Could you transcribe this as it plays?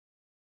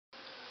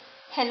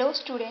Hello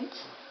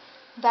students,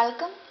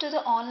 welcome to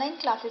the online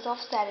classes of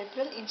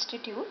Cerebral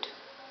Institute.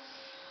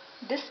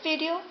 This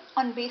video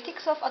on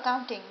Basics of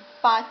Accounting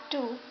Part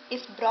 2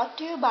 is brought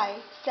to you by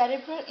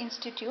Cerebral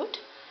Institute,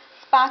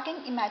 Sparking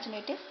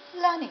Imaginative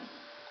Learning.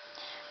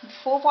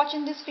 Before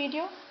watching this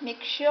video,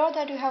 make sure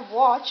that you have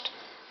watched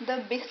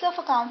the Basics of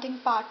Accounting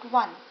Part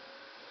 1,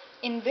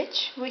 in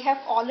which we have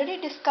already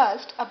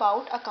discussed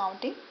about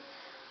accounting,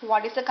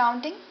 what is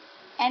accounting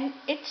and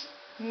its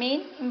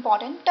main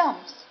important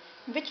terms,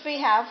 which we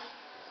have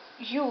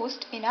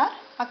used in our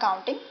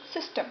accounting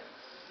system.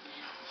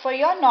 For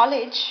your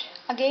knowledge,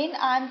 again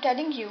I am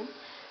telling you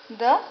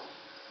the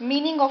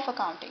meaning of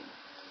accounting.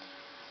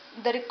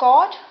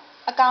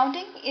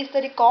 Accounting is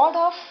the record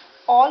of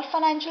all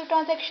financial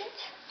transactions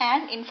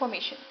and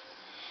information.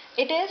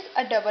 It is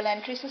a double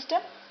entry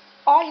system,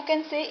 or you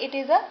can say it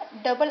is a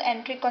double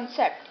entry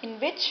concept in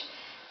which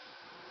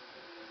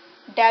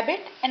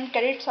debit and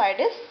credit side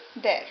is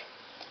there.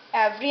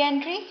 Every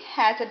entry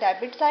has a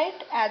debit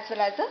side as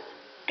well as a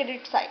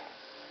credit side.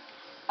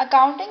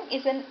 Accounting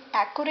is an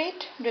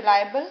accurate,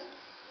 reliable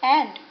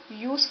and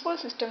useful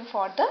system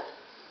for the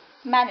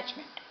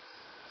management.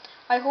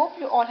 I hope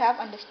you all have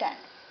understand.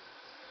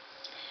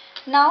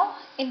 Now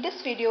in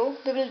this video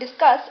we will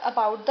discuss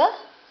about the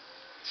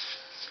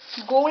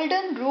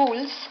golden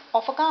rules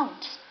of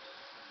accounts.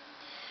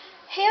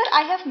 Here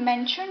I have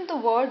mentioned the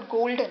word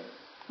golden.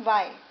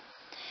 Why?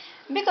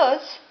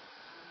 Because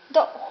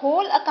the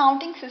whole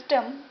accounting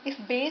system is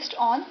based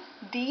on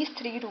these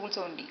three rules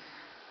only.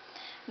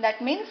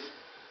 That means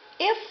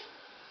if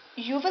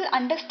you will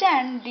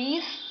understand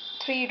these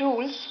three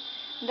rules,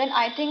 then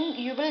I think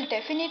you will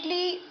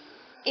definitely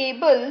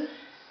able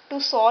to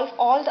solve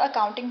all the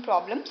accounting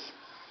problems.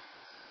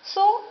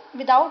 So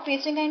without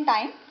wasting any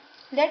time,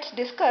 let's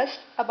discuss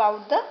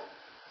about the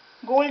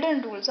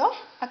golden rules of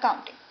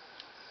accounting.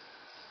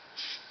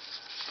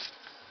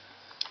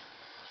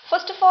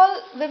 First of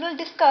all, we will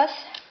discuss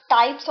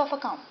types of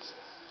accounts.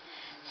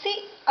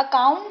 See,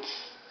 accounts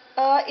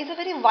is a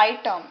very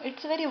wide term.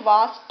 It's a very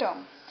vast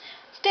term.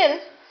 Still,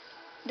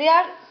 there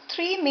are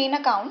three main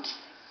accounts,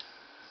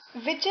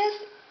 which is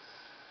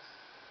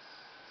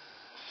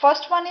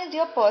first one is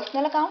your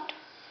personal account,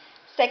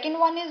 second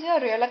one is your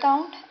real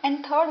account,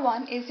 and third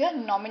one is your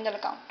nominal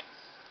account.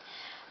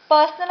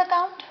 Personal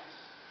account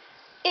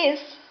is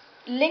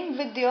linked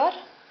with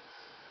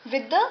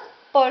the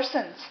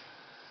persons,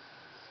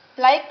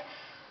 like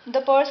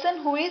the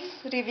person who is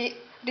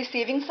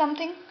receiving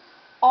something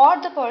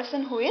or the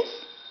person who is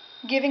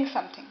giving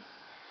something.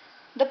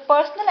 The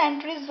personal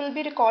entries will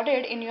be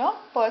recorded in your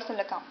personal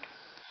account.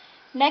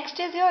 Next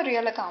is your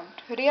real account.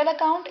 Real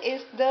account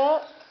is the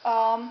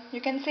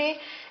you can say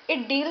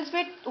it deals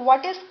with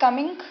what is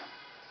coming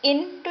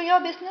into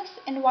your business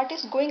and what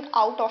is going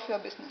out of your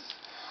business.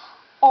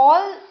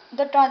 All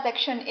the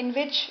transaction in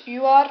which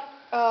your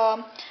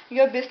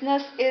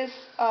business is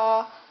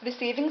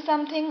receiving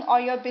something or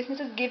your business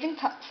is giving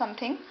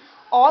something,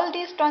 all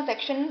these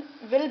transactions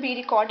will be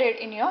recorded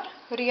in your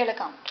real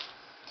account.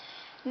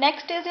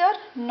 Next is your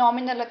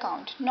nominal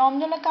account.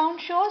 Nominal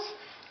account shows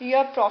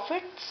your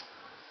profits,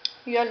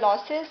 your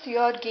losses,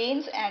 your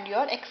gains and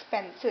your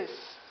expenses.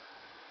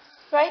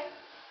 Right?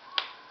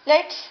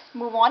 Let's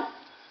move on.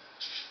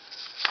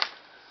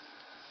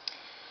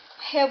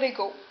 Here we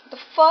go. The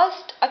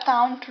first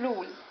account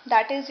rule,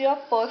 that is your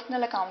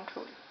personal account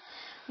rule.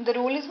 The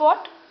rule is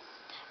what?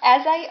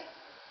 As I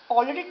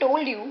already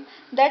told you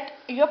that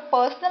your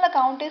personal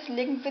account is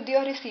linked with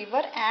your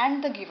receiver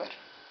and the giver.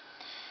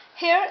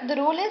 Here the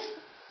rule is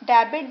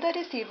debit the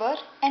receiver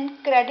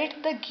and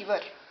credit the giver.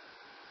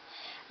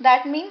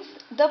 That means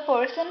the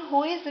person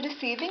who is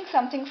receiving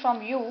something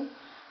from you,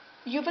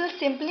 you will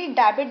simply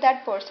debit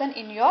that person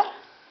in your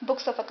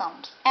books of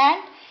accounts.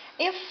 And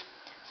if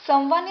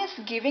someone is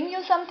giving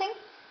you something,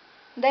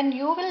 then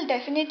you will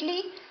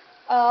definitely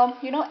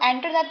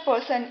enter that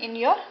person in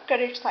your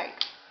credit side.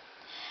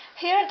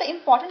 Here the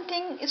important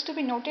thing is to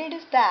be noted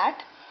is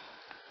that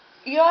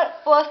your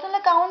personal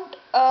account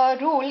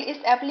rule is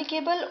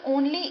applicable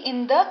only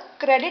in the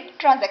credit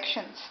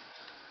transactions.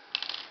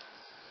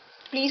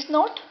 Please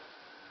note,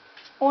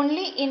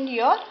 only in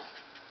your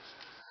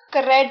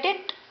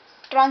credit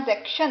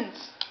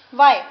transactions.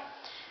 Why?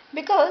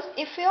 Because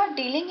if you are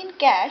dealing in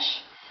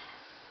cash,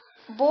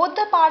 both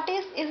the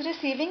parties is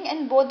receiving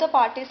and both the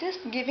parties is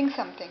giving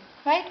something,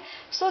 right?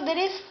 So there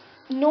is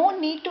no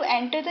need to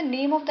enter the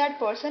name of that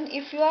person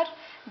if you are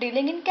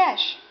dealing in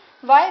cash.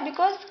 Why?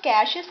 Because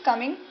cash is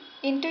coming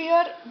into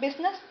your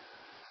business,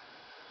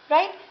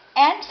 right?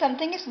 And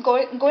something is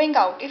going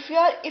out. If you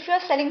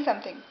are selling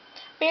something,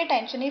 pay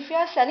attention. If you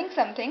are selling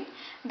something,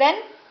 then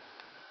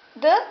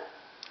the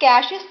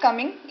cash is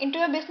coming into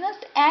your business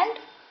and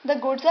the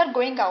goods are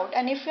going out.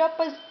 And if you are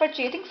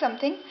purchasing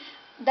something,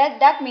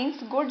 that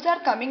means goods are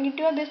coming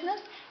into your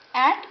business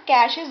and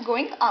cash is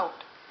going out.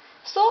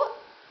 So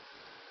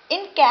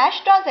in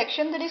cash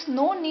transaction there is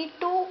no need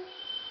to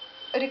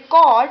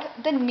record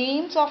the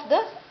names of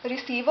the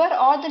receiver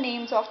or the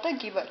names of the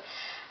giver.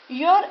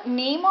 your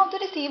name of the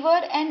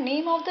receiver and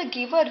name of the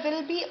giver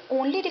will be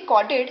only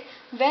recorded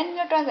when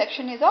your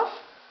transaction is of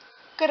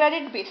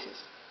credit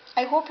basis.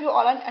 I hope you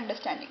all are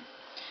understanding.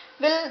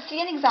 We'll see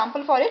an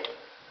example for it.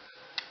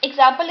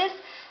 Example is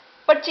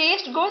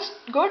purchased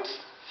goods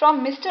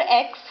from Mr.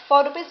 X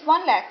for rupees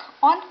 1 lakh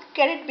on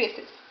credit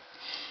basis.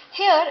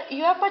 Here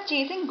you are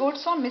purchasing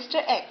goods from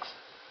Mr. X,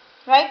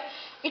 right?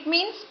 It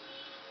means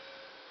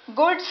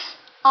goods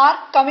are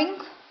coming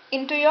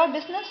into your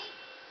business,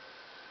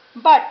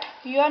 but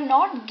you are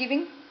not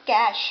giving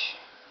cash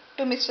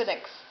to Mr.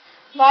 X.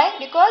 Why?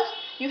 Because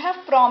you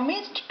have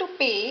promised to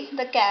pay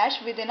the cash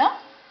within a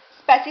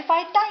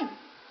specified time.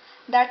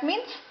 That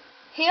means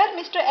here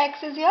Mr.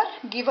 X is your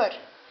giver.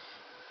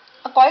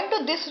 According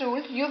to this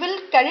rule, you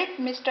will credit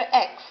Mr.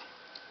 X.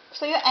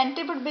 So your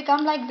entry would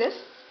become like this.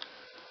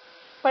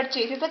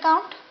 Purchases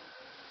account,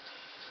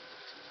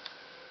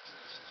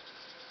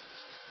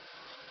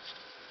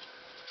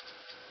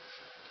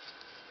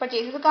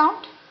 purchases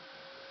account,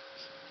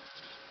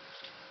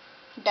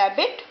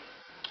 debit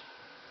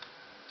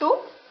to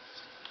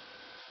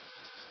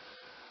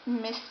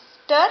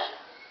Mr.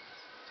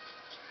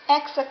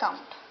 X account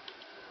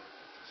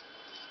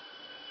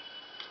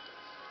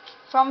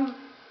from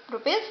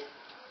rupees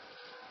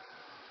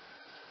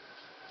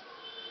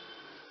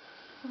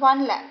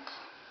 1 lakh.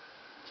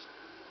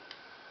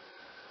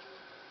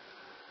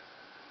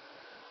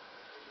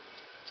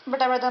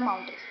 Whatever the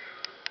amount is,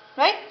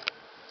 right?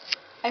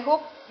 I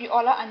hope you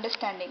all are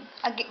understanding.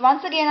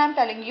 Once again I am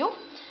telling you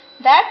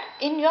that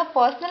in your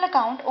personal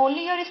account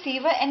only your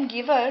receiver and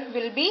giver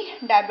will be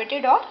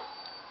debited or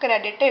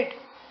credited.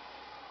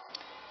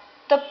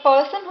 The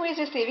person who is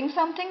receiving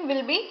something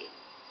will be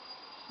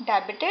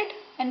debited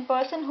and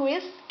person who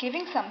is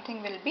giving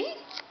something will be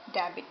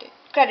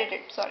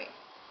credited.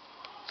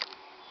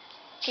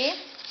 Okay.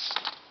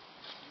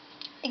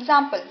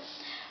 Example.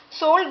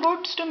 Sold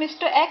goods to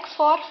Mr. X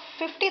for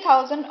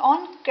 50,000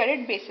 on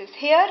credit basis.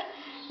 Here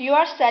you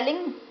are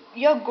selling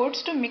your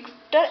goods to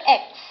Mr.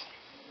 X.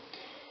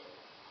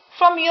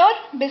 From your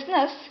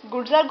business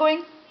goods are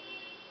going.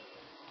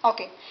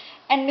 Okay.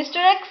 And Mr.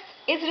 X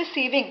is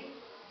receiving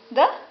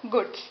the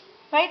goods.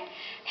 Right.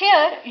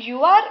 Here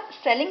you are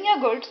selling your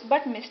goods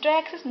but Mr.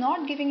 X is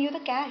not giving you the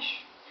cash.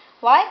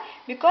 Why?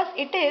 Because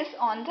it is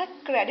on the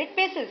credit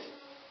basis.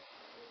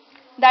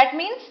 That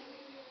means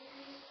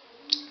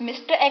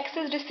Mr. X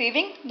is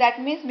receiving, that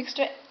means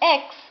Mr.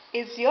 X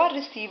is your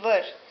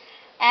receiver,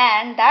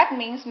 and that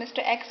means Mr.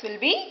 X will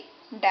be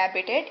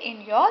debited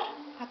in your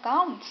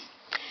accounts.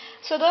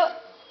 So the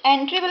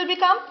entry will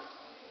become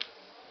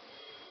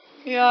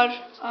your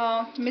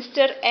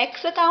Mr.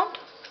 X account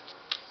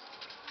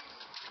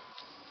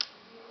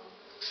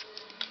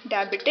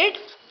debited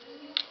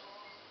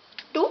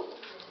to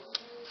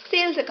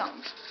sales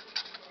account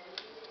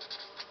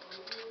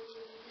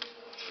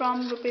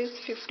from rupees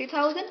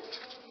 50,000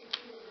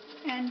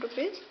 and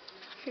rupees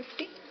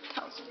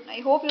 50,000. I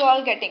hope you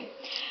all getting.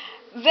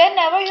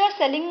 Whenever you are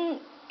selling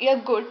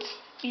your goods,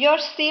 your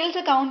sales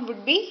account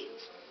would be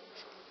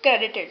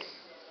credited.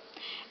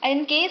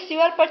 And in case you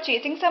are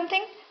purchasing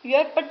something,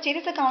 your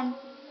purchase account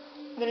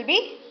will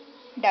be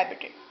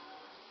debited.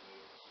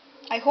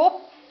 I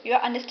hope you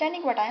are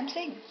understanding what I am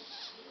saying.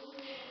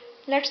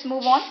 Let's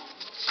move on.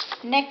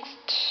 Next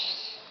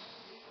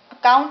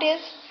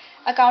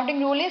accounting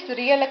rule is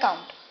real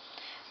account.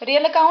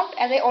 Real account,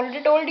 as I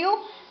already told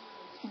you,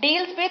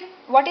 deals with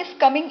what is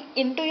coming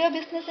into your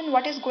business and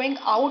what is going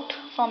out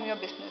from your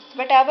business.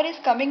 Whatever is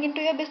coming into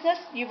your business,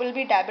 you will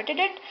be debited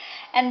it,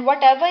 and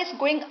whatever is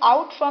going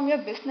out from your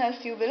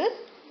business, you will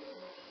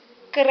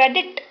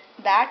credit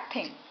that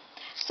thing.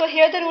 So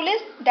here the rule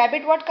is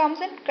debit what comes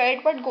in,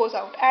 credit what goes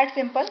out. As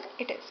simple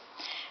it is.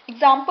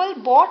 Example,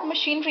 bought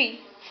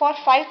machinery for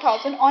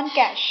 5,000 on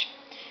cash.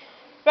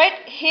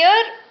 Right,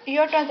 here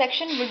your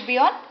transaction would be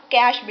on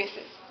cash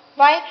basis.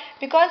 Why?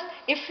 Because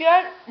if you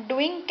are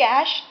doing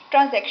cash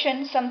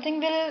transaction, something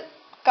will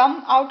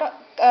come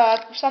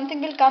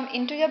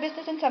into your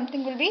business and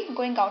something will be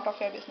going out of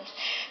your business.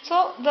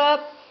 So the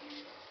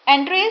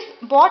entry is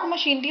bought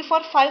machinery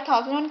for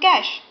 5,000 on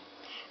cash.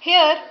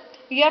 Here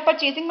you are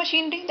purchasing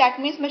machinery, that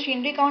means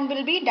machinery account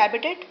will be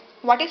debited.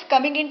 What is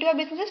coming into your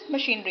business is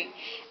machinery,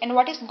 and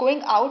what is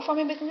going out from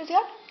your business is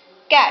your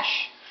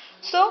cash.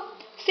 So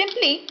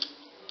simply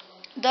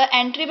the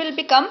entry will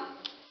become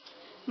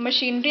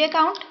machinery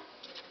account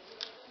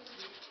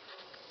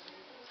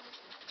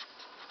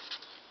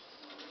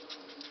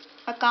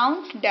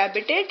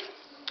debited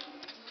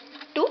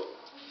to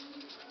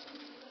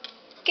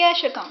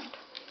cash account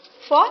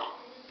for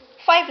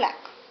 5 lakh.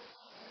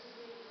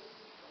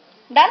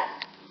 Done?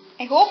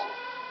 I hope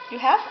you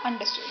have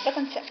understood the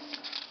concept.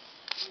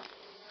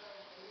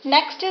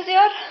 Next is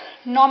your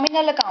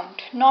nominal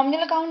account.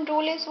 Nominal account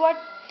rule is what?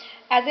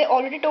 As I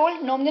already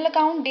told, nominal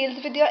account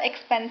deals with your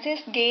expenses,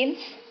 gains,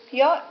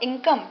 your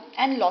income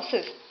and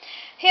losses.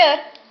 Here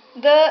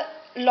the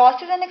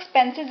losses and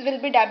expenses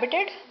will be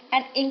debited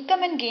and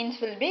income and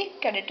gains will be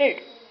credited.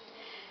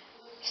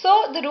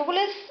 So the rule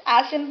is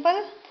as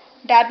simple: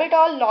 debit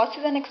all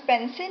losses and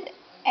expenses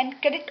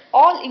and credit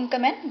all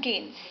income and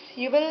gains.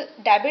 You will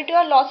debit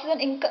your losses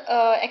and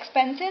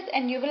expenses,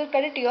 and you will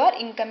credit your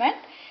income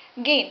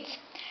and gains.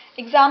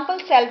 Example,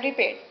 salary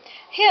paid.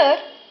 Here,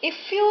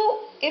 if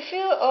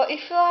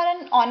you are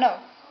an owner,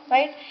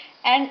 right,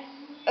 and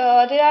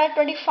there are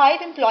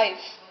 25 employees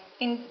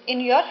in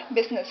your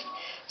business,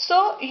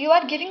 so you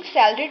are giving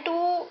salary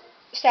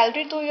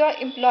to your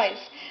employees.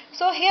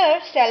 So here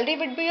salary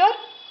would be your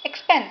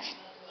expense.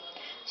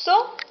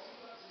 So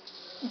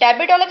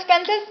debit all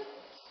expenses,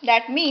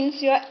 that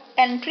means your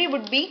entry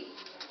would be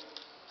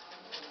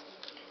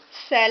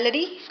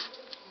salary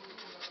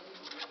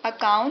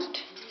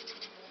account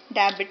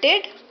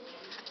debited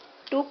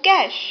to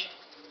cash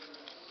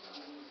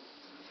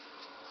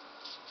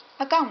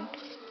account,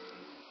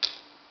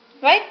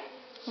 right?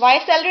 Why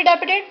salary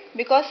debited?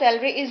 Because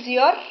salary is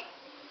your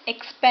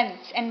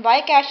expense. And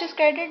why cash is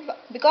credited?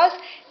 Because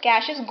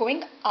cash is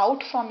going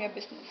out from your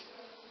business.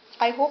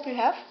 I hope you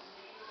have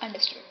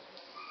understood.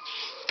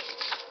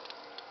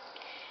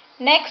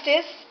 Next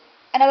is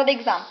another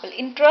example,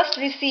 interest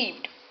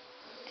received.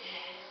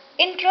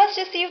 Interest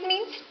received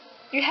means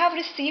you have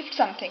received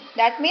something.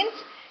 That means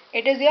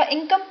it is your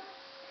income.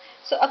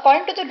 So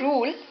according to the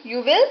rule, you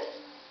will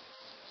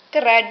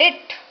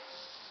credit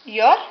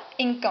your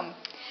income.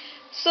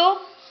 So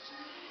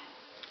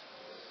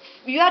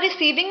you are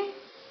receiving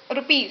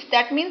rupees.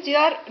 That means you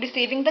are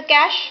receiving the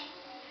cash.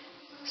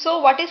 So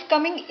what is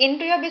coming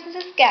into your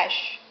business is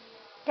cash,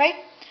 right?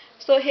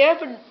 So here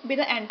would be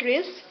the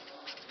entries: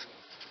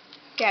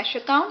 cash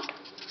account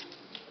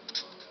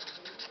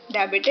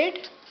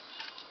debited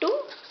to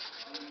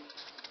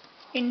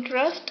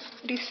interest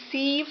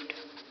received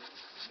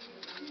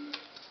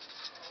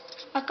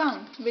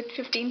account with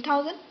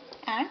 15,000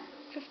 and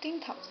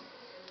 15,000.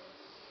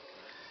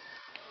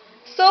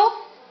 So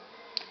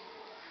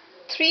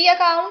 3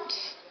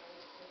 accounts,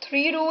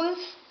 3 rules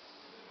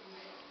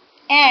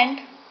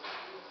and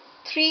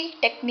 3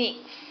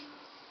 techniques.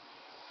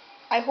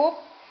 I hope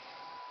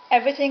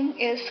everything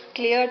is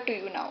clear to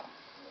you now.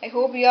 I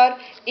hope you are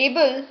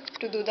able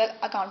to do the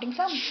accounting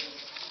sum.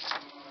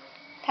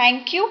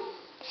 Thank you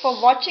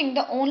for watching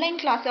the online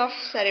class of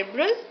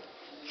Cerebral.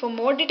 For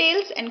more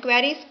details and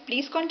queries,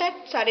 please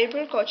contact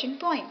Cerebral Coaching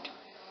Point.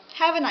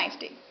 Have a nice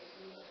day.